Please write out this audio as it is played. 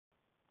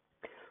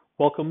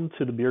Welcome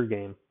to the beer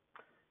game.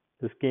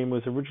 This game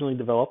was originally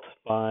developed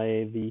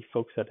by the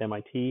folks at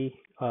MIT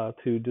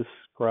to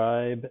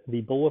describe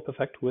the bullwhip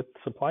effect with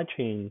supply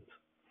chains.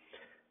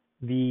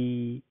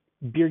 The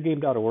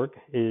beergame.org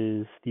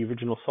is the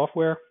original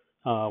software,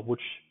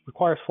 which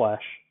requires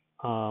Flash,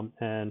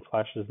 and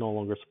Flash is no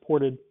longer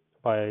supported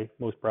by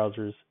most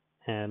browsers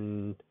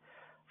and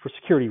for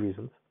security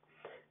reasons.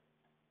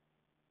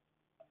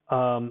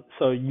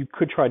 So you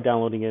could try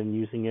downloading it and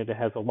using it. It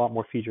has a lot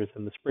more features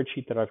than the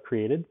spreadsheet that I've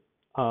created.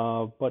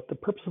 But the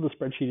purpose of the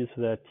spreadsheet is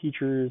so that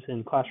teachers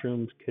in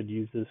classrooms could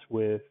use this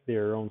with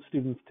their own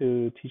students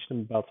to teach them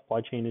about supply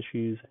chain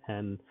issues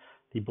and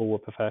the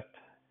bullwhip effect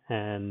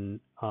and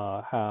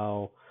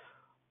how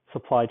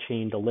supply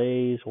chain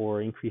delays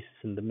or increases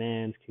in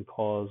demands can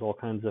cause all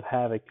kinds of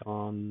havoc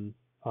on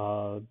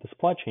the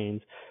supply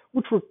chains,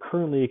 which we're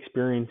currently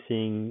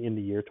experiencing in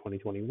the year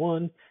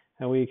 2021.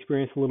 And we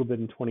experienced a little bit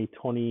in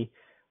 2020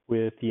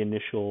 with the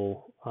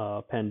initial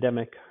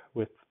pandemic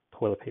with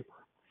toilet paper.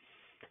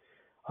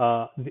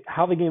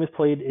 How the game is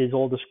played is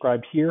all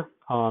described here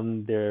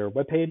on their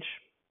webpage.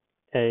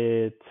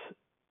 It's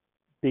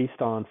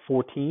based on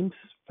 4 teams: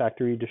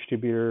 factory,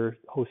 distributor,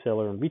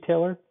 wholesaler, and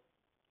retailer.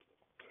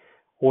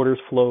 Orders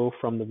flow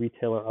from the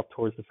retailer up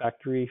towards the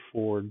factory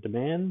for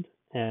demand,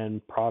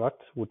 and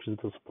product, which is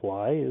the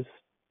supply,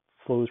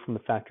 flows from the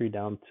factory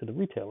down to the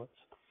retailers.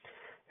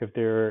 If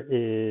there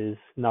is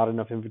not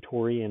enough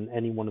inventory in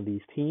any one of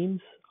these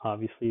teams,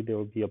 obviously there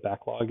will be a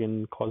backlog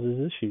and causes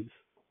issues.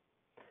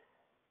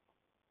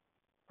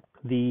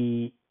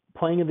 The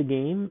playing of the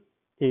game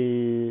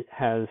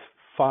has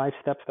 5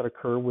 steps that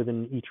occur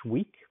within each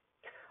week.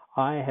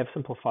 I have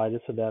simplified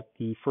it so that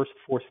the first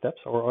 4 steps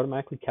are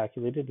automatically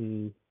calculated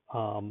and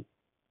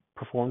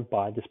performed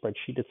by the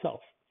spreadsheet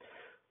itself.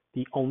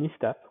 The only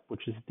step,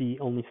 which is the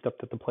only step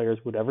that the players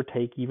would ever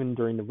take even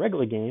during the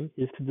regular game,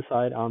 is to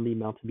decide on the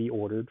amount to be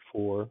ordered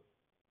for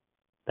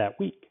that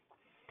week.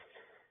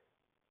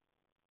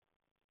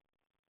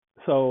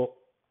 So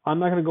I'm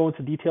not going to go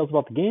into details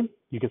about the game.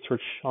 You can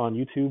search on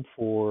YouTube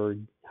for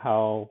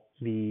how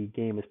the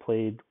game is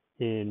played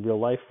in real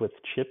life with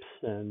chips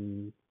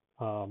and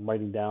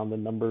writing down the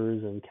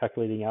numbers and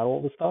calculating out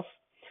all the stuff.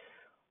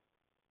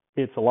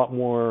 It's a lot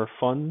more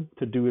fun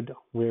to do it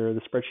where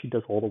the spreadsheet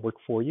does all the work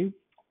for you.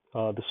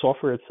 The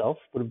software itself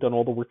would have done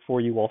all the work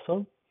for you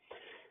also.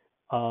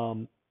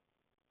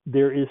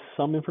 There is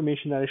some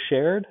information that is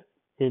shared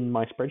in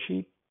my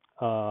spreadsheet,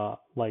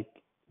 like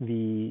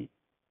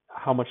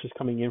how much is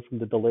coming in from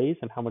the delays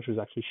and how much was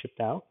actually shipped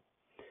out.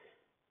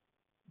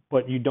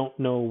 But you don't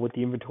know what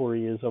the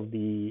inventory is of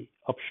the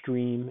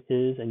upstream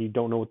is, and you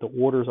don't know what the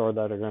orders are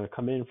that are going to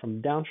come in from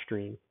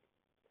downstream.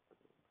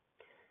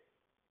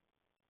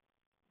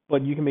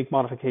 But you can make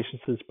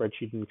modifications to the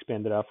spreadsheet and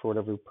expand it out for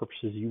whatever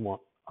purposes you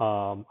want.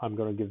 I'm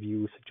going to give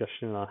you a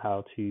suggestion on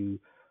how to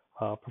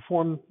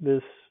perform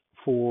this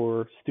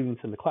for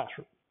students in the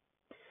classroom.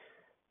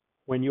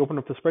 When you open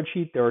up the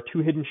spreadsheet, there are 2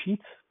 hidden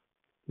sheets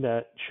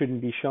that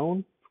shouldn't be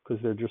shown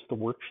because they're just the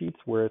worksheets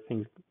where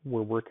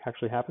work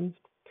actually happens.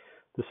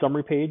 The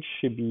summary page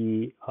should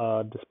be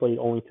displayed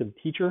only to the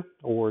teacher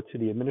or to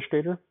the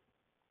administrator.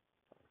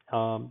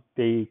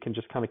 They can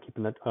just kind of keep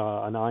an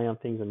eye on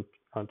things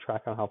and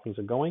track on how things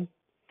are going.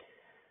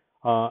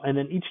 And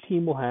then each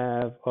team will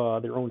have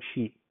their own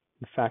sheet: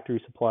 the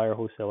factory, supplier,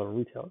 wholesaler, and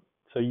retailer.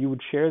 So you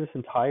would share this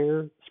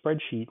entire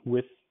spreadsheet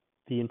with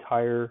the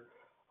entire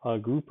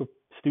group of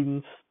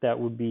students that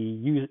would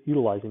be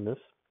utilizing this.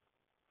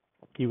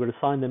 You would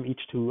assign them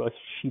each to a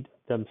sheet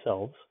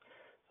themselves.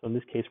 So in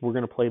this case, we're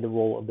going to play the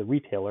role of the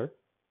retailer.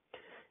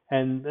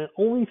 And the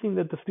only thing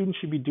that the students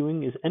should be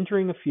doing is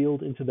entering a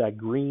field into that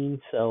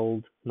green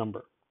celled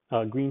number,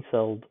 green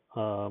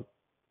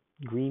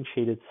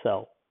shaded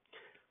cell.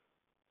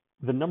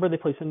 The number they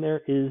place in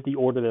there is the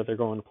order that they're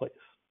going to place.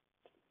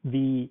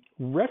 The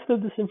rest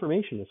of this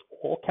information is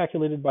all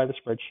calculated by the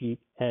spreadsheet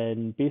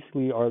and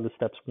basically are the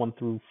steps 1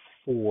 through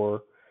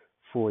 4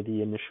 for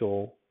the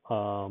initial,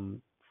 for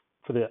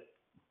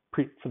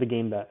the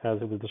game that as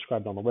it was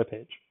described on the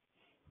webpage.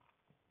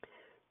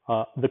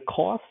 The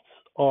costs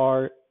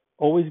are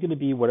always going to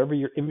be whatever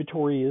your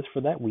inventory is for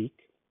that week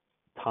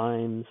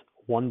times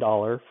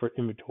 $1 for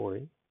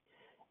inventory.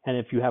 And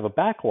if you have a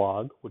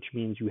backlog, which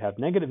means you have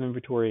negative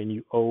inventory and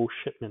you owe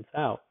shipments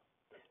out,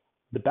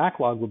 the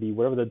backlog will be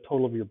whatever the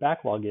total of your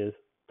backlog is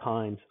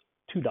times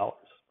 $2.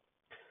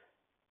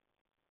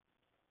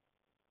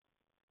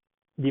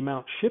 The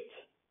amount shipped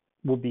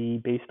will be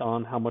based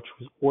on how much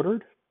was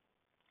ordered,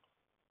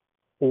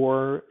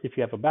 or if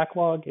you have a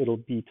backlog, it'll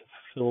be to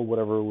fill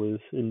whatever was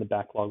in the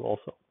backlog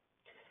also.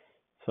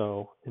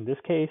 So in this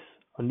case,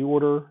 a new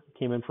order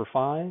came in for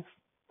 5.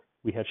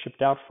 We had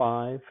shipped out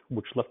 5,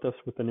 which left us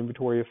with an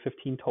inventory of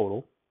 15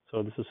 total.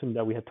 So this assumed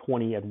that we had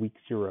 20 at week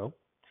 0.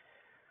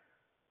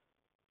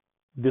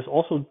 This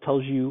also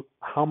tells you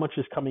how much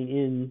is coming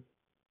in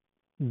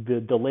the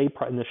delay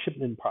in the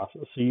shipment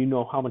process. So you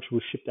know how much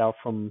was shipped out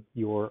from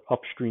your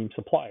upstream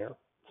supplier.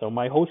 So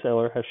my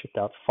wholesaler has shipped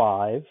out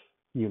 5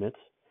 units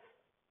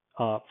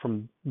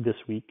from this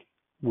week,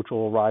 which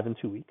will arrive in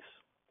 2 weeks.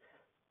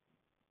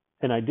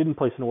 and I didn't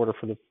place an order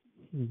for the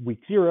week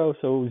 0,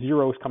 so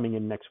 0 is coming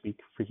in next week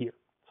for here.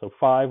 So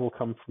 5 will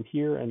come from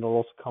here, and it'll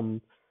also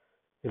come.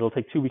 It'll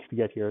take 2 weeks to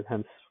get here.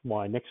 Hence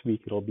why next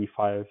week it'll be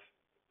 5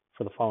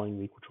 for the following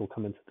week, which will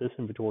come into this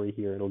inventory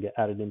here. It'll get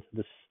added into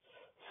this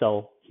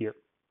cell here.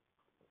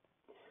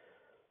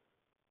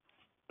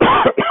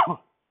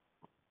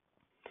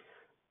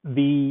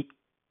 The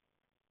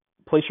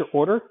place your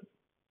order.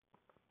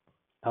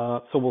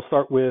 So we'll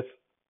start with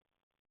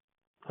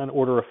an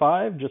order of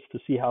 5 just to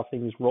see how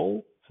things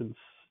roll. Since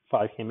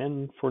 5 came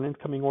in for an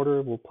incoming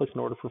order, we'll place an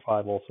order for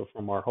 5 also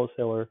from our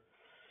wholesaler.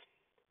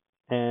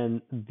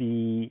 And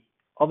the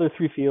other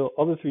three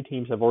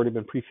teams have already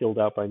been pre-filled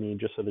out by me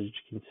just so that you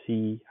can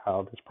see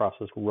how this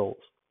process rolls.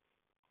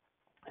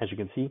 As you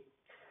can see,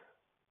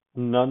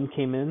 none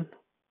came in.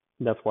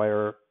 That's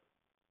why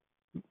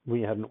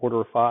we had an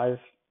order of 5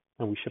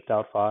 and we shipped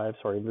out 5,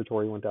 so our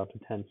inventory went down to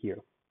 10 here.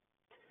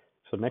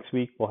 So next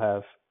week we'll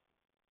have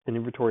an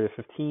inventory of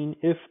 15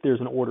 if there's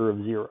an order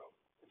of 0.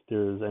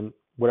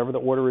 Whatever the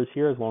order is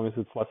here, as long as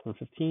it's less than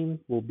 15,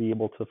 we'll be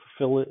able to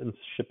fulfill it and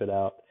ship it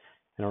out,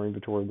 and our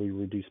inventory will be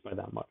reduced by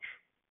that much.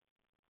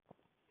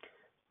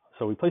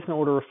 So we placed an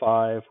order of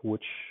 5,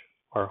 which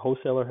our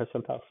wholesaler has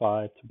sent out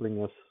 5 to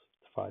bring us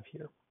to 5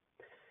 here.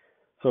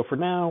 So for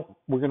now,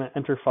 we're going to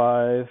enter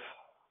 5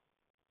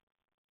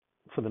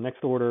 for the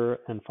next order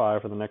and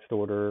 5 for the next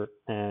order,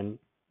 and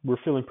we're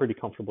feeling pretty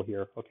comfortable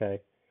here, okay?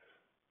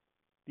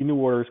 The new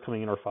orders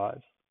coming in are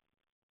 5s.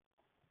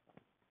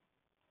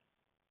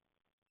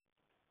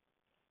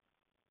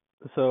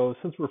 So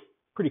since we're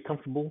pretty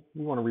comfortable,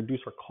 we want to reduce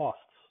our costs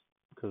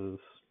because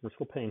we're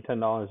still paying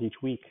 $10 each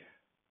week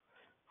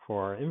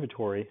for our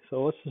inventory.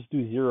 So let's just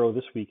do 0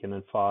 this week and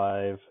then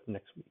 5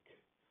 next week.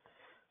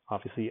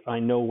 Obviously, I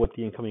know what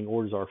the incoming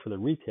orders are for the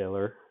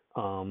retailer,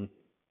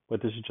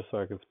 but this is just so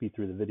I can speed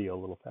through the video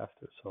a little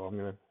faster. So I'm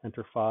going to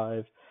enter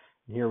 5.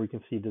 And here we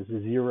can see the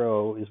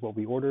 0 is what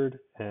we ordered,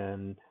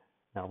 and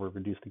now we're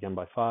reduced again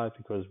by 5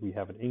 because we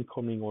have an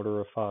incoming order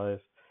of 5.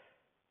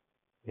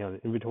 We have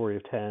an inventory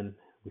of 10.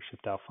 We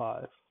shipped out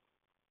 5.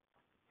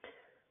 So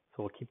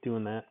we'll keep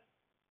doing that.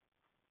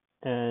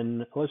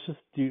 And let's just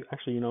do,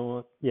 actually, you know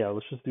what? Yeah,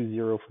 let's just do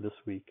 0 for this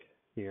week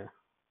here.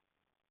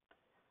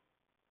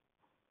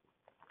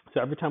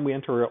 So every time we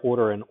enter an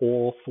order and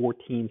all 4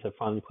 teams have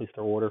finally placed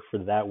their order for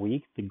that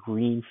week, the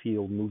green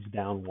field moves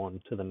down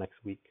 1 to the next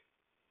week.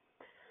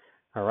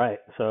 All right,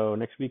 so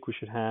next week we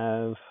should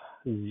have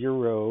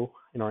 0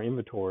 in our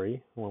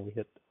inventory when we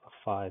hit a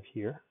 5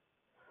 here.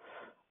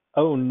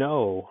 Oh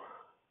no,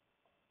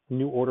 a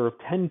new order of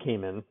 10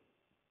 came in.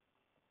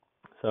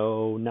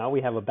 So now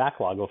we have a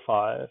backlog of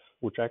 5,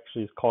 which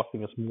actually is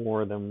costing us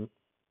more than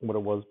what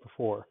it was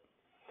before.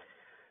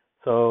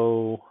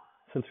 So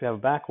since we have a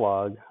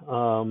backlog,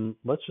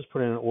 let's just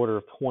put in an order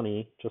of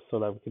 20 just so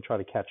that we can try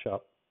to catch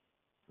up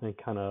and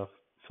kind of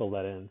fill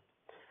that in.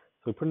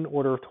 So we put in an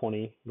order of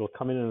 20. It'll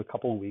come in a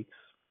couple of weeks.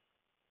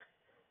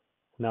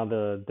 Now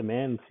the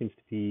demand seems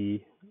to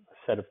be a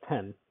set of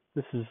 10.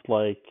 This is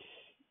like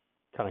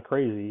kind of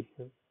crazy.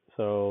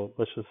 So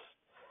let's just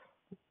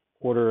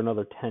order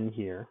another 10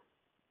 here.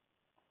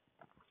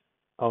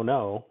 Oh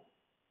no,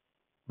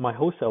 my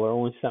wholesaler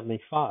only sent me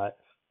 5.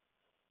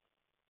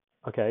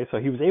 Okay, so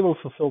he was able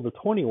to fulfill the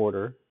 20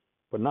 order,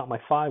 but not my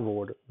 5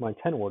 order, my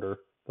 10 order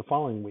the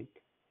following week.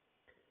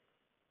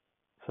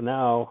 So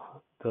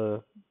now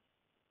the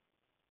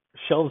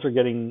shelves are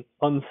getting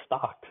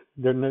unstocked.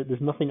 There's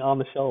nothing on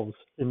the shelves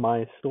in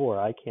my store.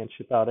 I can't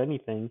ship out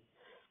anything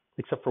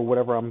except for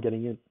whatever I'm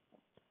getting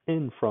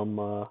in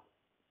from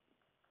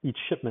each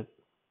shipment.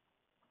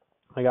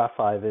 I got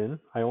 5 in.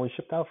 I only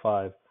shipped out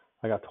 5.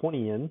 I got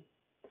 20 in.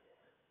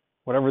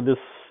 Whatever this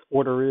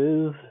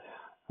order is,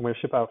 I'm going to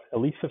ship out at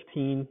least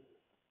 15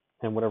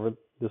 and whatever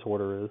this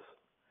order is.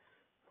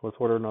 So let's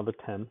order another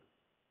 10.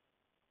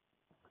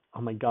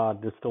 Oh my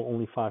God, there's still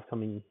only 5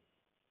 coming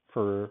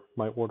for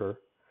my order.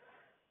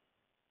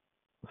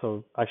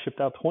 So I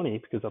shipped out 20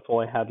 because that's all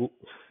I had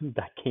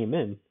that came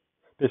in.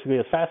 Basically,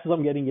 as fast as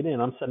I'm getting it in,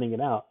 I'm sending it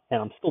out,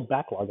 and I'm still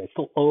backlogged. I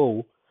still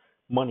owe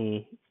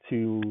money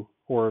to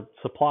or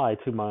supply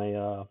to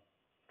my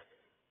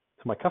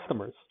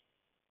customers.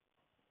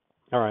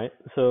 All right,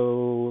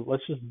 so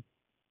let's just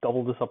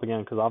double this up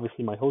again because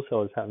obviously my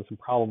wholesaler is having some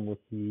problem with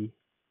the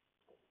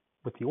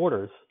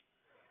orders.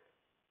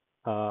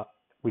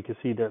 We can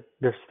see that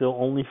they're still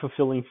only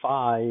fulfilling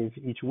 5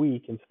 each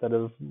week instead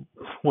of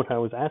what I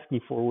was asking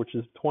for, which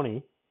is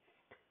 20.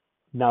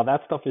 Now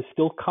that stuff is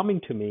still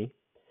coming to me.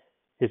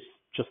 It's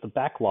just a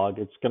backlog.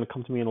 It's going to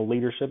come to me in a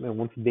later shipment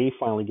once they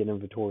finally get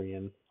inventory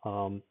in.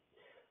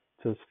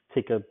 To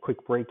take a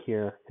quick break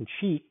here and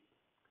cheat,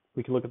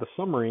 we can look at the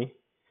summary.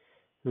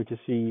 We can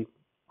see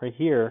right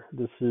here,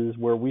 this is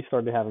where we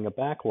started having a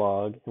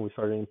backlog and we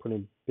started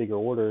putting bigger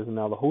orders, and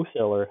now the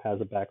wholesaler has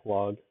a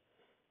backlog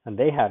and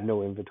they have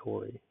no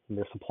inventory, and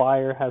their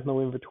supplier has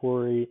no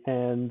inventory,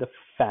 and the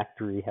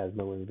factory has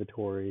no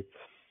inventory.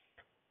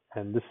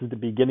 And this is the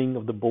beginning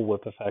of the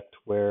bullwhip effect,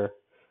 where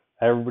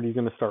everybody's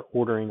going to start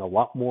ordering a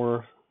lot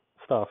more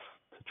stuff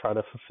to try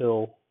to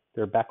fulfill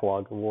their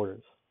backlog of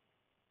orders.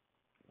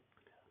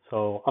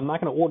 So I'm not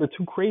going to order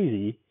too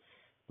crazy,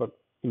 but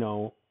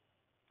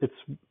it's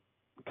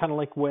kind of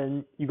like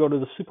when you go to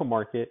the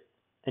supermarket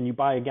and you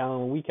buy a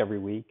gallon a week every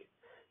week,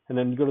 and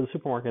then you go to the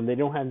supermarket and they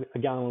don't have a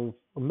gallon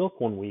of milk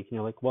one week, and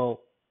you're like,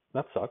 well,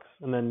 that sucks.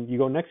 And then you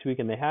go next week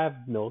and they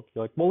have milk.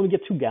 You're like, well, let me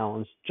get 2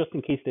 gallons just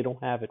in case they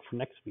don't have it for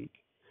next week.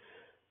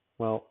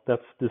 Well,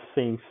 that's the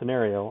same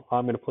scenario.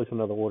 I'm going to place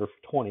another order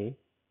for 20.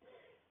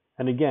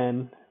 And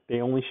again, they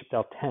only shipped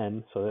out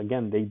 10. So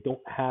again, they don't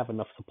have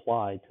enough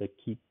supply to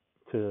keep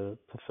to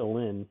fill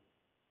in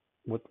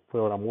what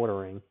I'm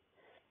ordering.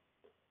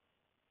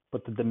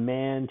 But the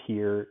demand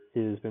here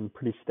has been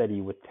pretty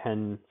steady with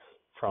 10s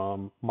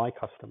from my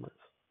customers.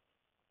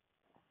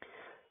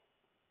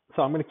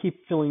 So I'm going to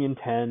keep filling in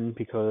 10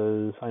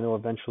 because I know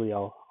eventually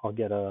I'll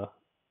get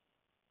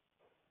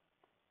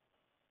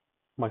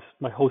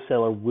my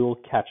wholesaler will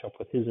catch up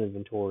with his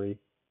inventory.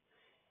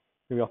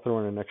 Maybe I'll throw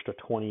in an extra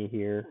 20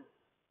 here.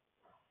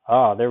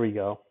 There we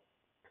go.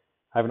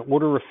 I have an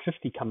order of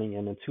 50 coming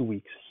in 2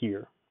 weeks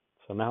here.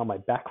 So now my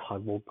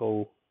backlog will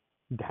go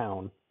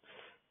down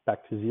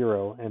back to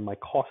 0 and my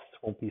costs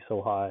won't be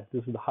so high.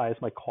 This is the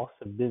highest my costs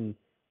have been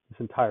this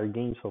entire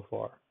game so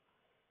far.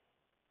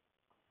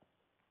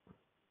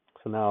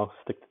 So now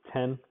stick to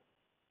 10.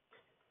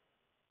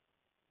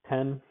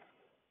 10.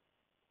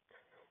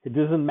 It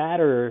doesn't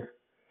matter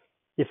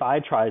if I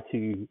try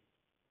to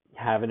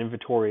have an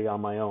inventory on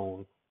my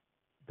own.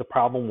 The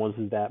problem was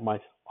that my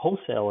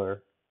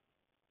wholesaler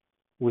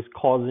was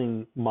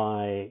causing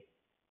my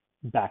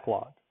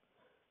backlog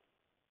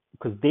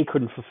because they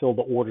couldn't fulfill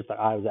the orders that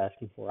I was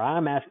asking for.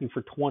 I'm asking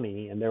for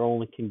 20 and they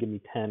only can give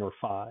me 10 or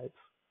 5.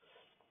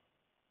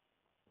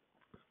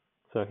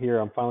 So here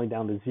I'm finally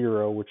down to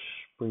 0, which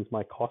brings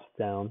my cost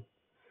down.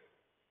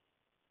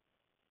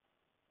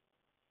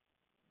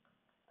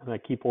 And I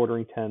keep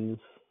ordering 10s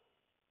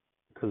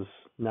because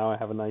now I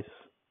have a nice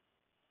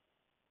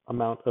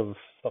amount of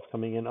stuff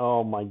coming in.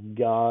 Oh my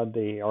God,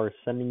 they are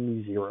sending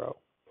me 0.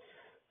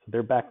 So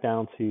they're back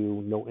down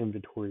to no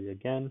inventory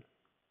again,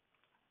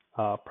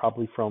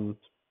 probably from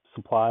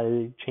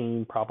supply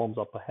chain problems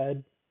up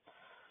ahead,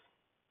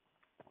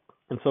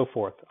 and so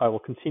forth. I will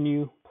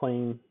continue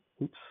playing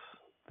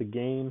the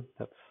game.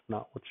 That's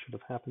not what should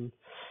have happened.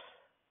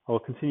 I will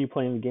continue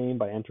playing the game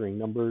by entering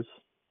numbers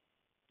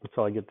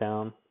until I get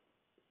down.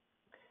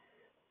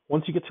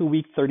 Once you get to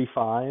week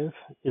 35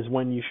 is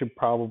when you should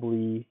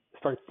probably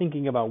start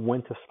thinking about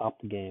when to stop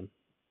the game,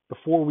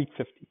 before week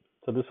 50.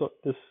 So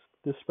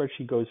this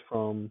spreadsheet goes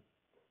from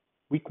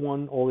week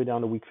 1 all the way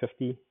down to week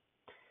 50.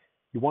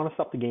 You want to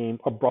stop the game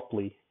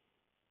abruptly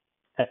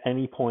at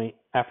any point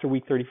after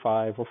week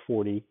 35 or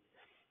 40,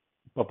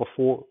 but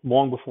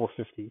long before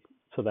 50,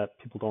 so that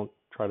people don't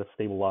try to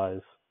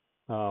stabilize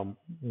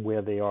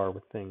where they are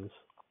with things.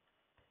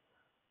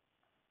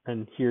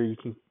 And here you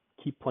can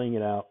keep playing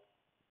it out.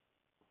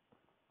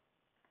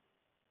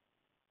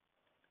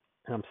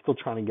 And I'm still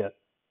trying to get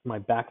my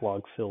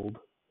backlog filled,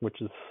 which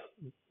is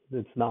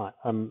it's not.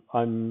 I'm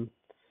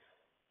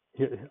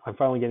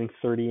finally getting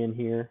 30 in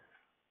here.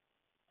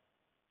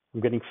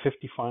 I'm getting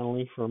 50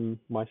 finally from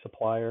my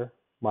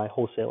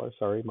wholesaler.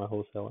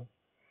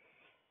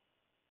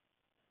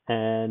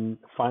 And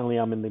finally,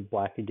 I'm in the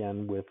black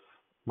again with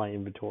my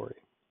inventory.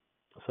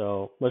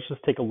 So let's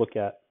just take a look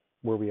at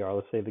where we are.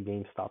 Let's say the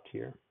game stopped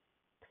here.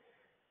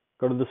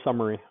 Go to the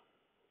summary,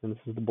 and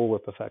this is the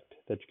bullwhip effect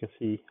that you can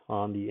see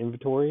on the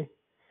inventory.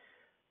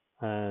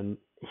 And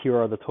here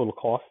are the total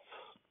costs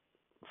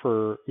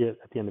for it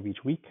at the end of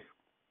each week.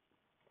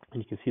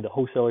 And you can see the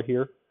wholesaler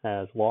here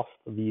has lost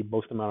the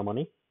most amount of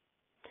money,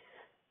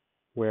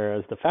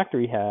 whereas the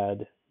factory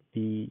had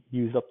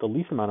used up the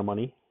least amount of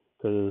money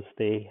because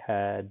they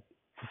had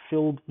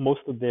fulfilled most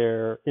of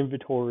their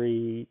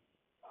inventory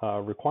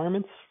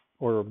requirements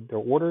or their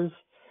orders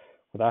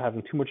without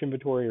having too much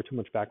inventory or too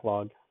much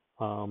backlog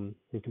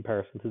in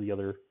comparison to the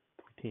other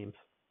 3 teams.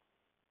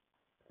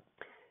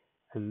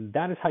 And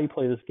that is how you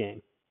play this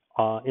game.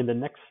 In the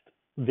next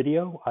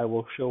video, I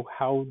will show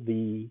how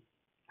the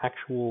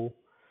actual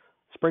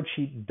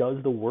spreadsheet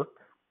does the work.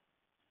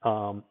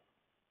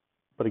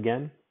 But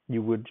again,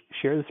 you would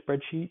share the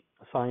spreadsheet,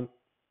 assign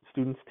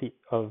students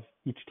of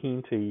each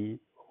team to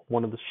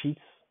one of the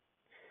sheets.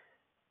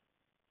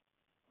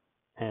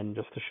 And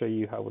just to show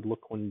you how it would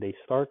look when they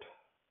start,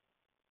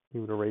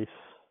 you would erase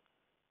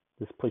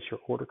this place your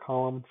order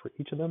column for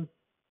each of them.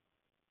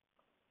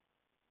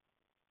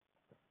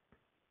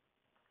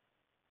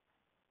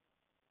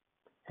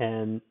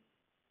 And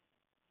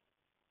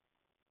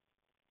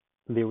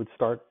they would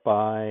start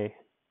by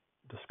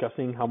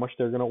discussing how much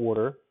they're going to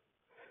order.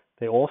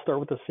 They all start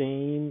with the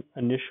same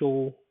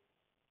initial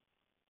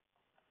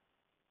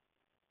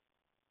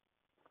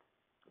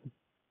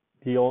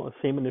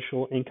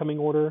incoming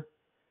order,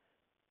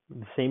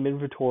 the same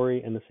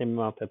inventory, and the same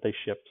amount that they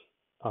shipped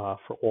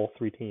for all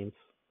 3 teams,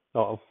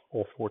 of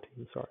all 4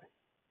 teams, sorry.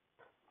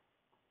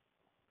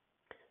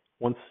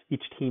 Once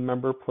each team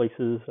member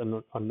places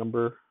a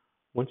number,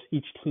 once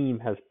each team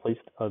has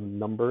placed a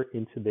number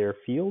into their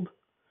field,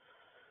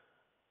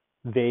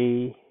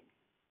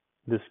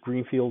 this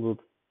green field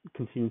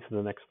continue to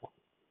the next one.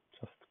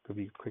 Just to give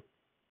you a quick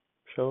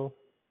show.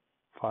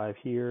 5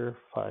 here,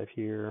 5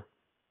 here,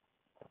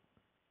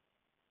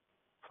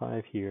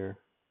 5 here,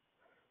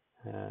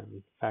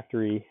 and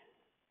factory,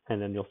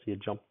 and then you'll see a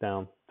jump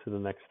down to the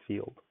next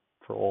field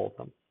for all of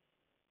them.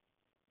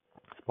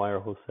 Supplier,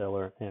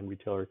 wholesaler, and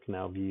retailer can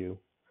now view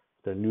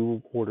the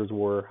new orders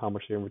were, how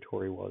much their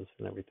inventory was,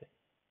 and everything.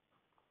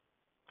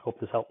 Hope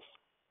this helps.